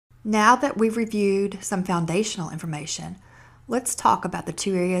Now that we've reviewed some foundational information, let's talk about the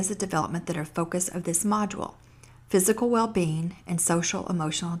two areas of development that are focus of this module: physical well-being and social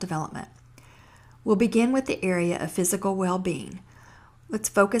emotional development. We'll begin with the area of physical well-being. Let's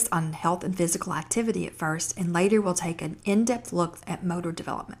focus on health and physical activity at first, and later we'll take an in-depth look at motor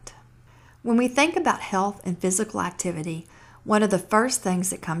development. When we think about health and physical activity, one of the first things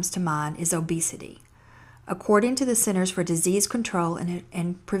that comes to mind is obesity. According to the Centers for Disease Control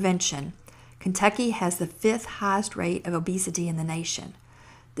and Prevention, Kentucky has the 5th highest rate of obesity in the nation.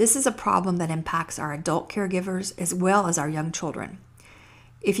 This is a problem that impacts our adult caregivers as well as our young children.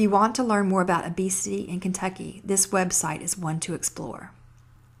 If you want to learn more about obesity in Kentucky, this website is one to explore.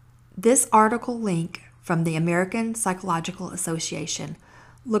 This article link from the American Psychological Association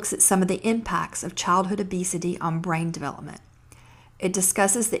looks at some of the impacts of childhood obesity on brain development. It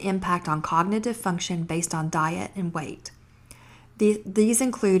discusses the impact on cognitive function based on diet and weight. These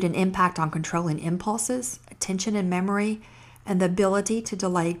include an impact on controlling impulses, attention and memory, and the ability to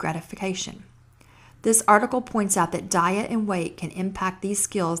delay gratification. This article points out that diet and weight can impact these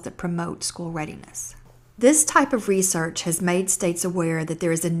skills that promote school readiness. This type of research has made states aware that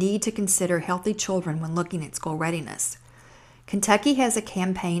there is a need to consider healthy children when looking at school readiness. Kentucky has a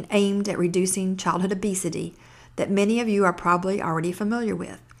campaign aimed at reducing childhood obesity that many of you are probably already familiar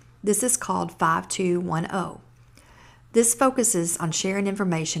with. This is called 5210. This focuses on sharing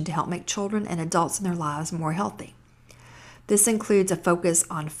information to help make children and adults in their lives more healthy. This includes a focus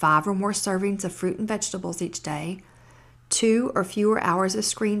on 5 or more servings of fruit and vegetables each day, 2 or fewer hours of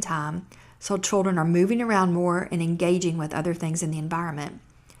screen time, so children are moving around more and engaging with other things in the environment,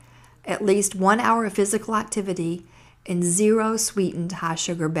 at least 1 hour of physical activity, and 0 sweetened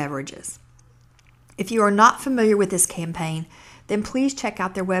high-sugar beverages. If you are not familiar with this campaign, then please check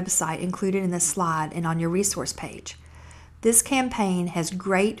out their website included in this slide and on your resource page. This campaign has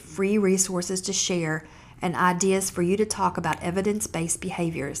great free resources to share and ideas for you to talk about evidence-based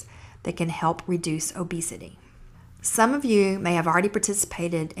behaviors that can help reduce obesity. Some of you may have already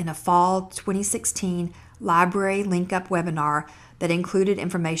participated in a fall 2016 library link-up webinar that included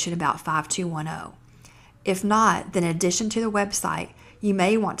information about 5210. If not, then in addition to the website, you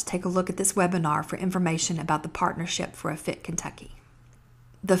may want to take a look at this webinar for information about the Partnership for a Fit Kentucky.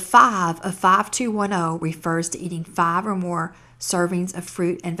 The 5 of 5210 refers to eating 5 or more servings of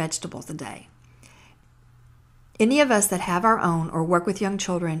fruit and vegetables a day. Any of us that have our own or work with young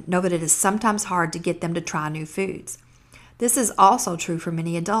children know that it is sometimes hard to get them to try new foods. This is also true for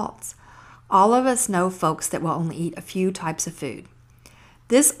many adults. All of us know folks that will only eat a few types of food.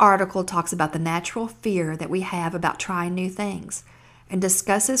 This article talks about the natural fear that we have about trying new things and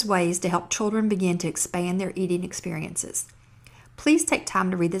discusses ways to help children begin to expand their eating experiences. Please take time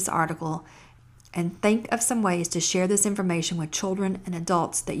to read this article and think of some ways to share this information with children and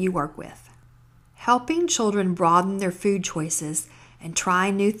adults that you work with. Helping children broaden their food choices and try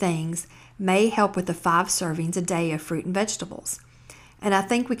new things may help with the 5 servings a day of fruit and vegetables. And I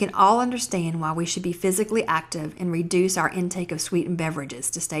think we can all understand why we should be physically active and reduce our intake of sweetened beverages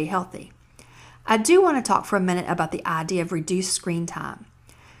to stay healthy. I do want to talk for a minute about the idea of reduced screen time.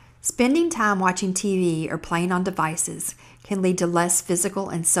 Spending time watching TV or playing on devices can lead to less physical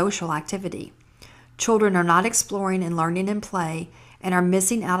and social activity. Children are not exploring and learning in play and are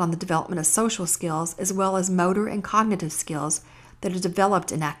missing out on the development of social skills as well as motor and cognitive skills that are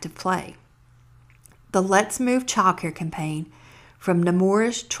developed in active play. The Let's Move Childcare campaign from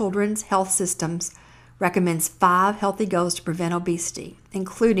Nemours Children's Health Systems recommends 5 healthy goals to prevent obesity,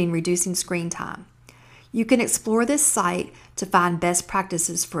 including reducing screen time. You can explore this site to find best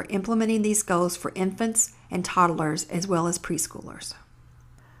practices for implementing these goals for infants and toddlers as well as preschoolers.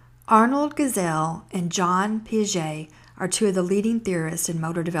 Arnold Gesell and John Piaget are 2 of the leading theorists in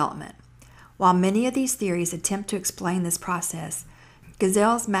motor development. While many of these theories attempt to explain this process,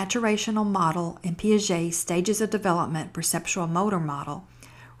 Gesell's maturational model and Piaget's stages of development perceptual motor model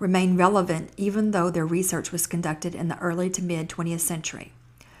remain relevant even though their research was conducted in the early to mid-20th century.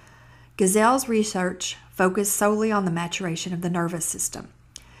 Gesell's research focused solely on the maturation of the nervous system.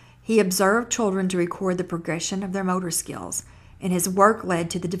 He observed children to record the progression of their motor skills, and his work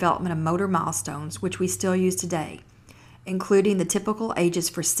led to the development of motor milestones, which we still use today, including the typical ages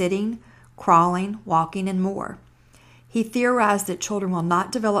for sitting, crawling, walking, and more. He theorized that children will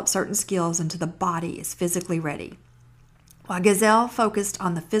not develop certain skills until the body is physically ready. While Gesell focused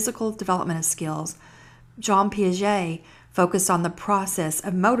on the physical development of skills, Jean Piaget focused on the process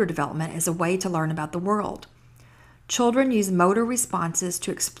of motor development as a way to learn about the world. Children use motor responses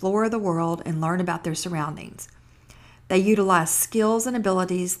to explore the world and learn about their surroundings. They utilize skills and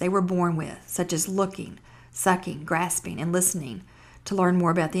abilities they were born with, such as looking, sucking, grasping, and listening, to learn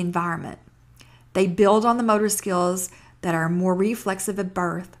more about the environment. They build on the motor skills that are more reflexive at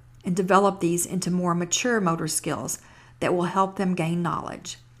birth and develop these into more mature motor skills that will help them gain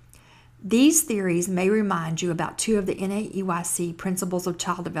knowledge. These theories may remind you about two of the NAEYC principles of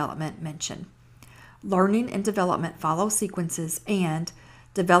child development mentioned. Learning and development follow sequences, and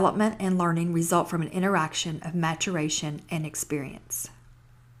development and learning result from an interaction of maturation and experience.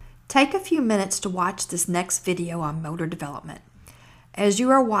 Take a few minutes to watch this next video on motor development. As you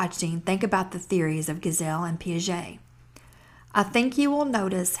are watching, think about the theories of Gesell and Piaget. I think you will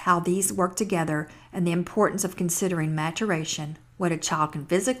notice how these work together and the importance of considering maturation, what a child can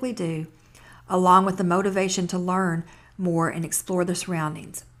physically do, along with the motivation to learn more and explore their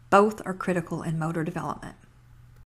surroundings. Both are critical in motor development.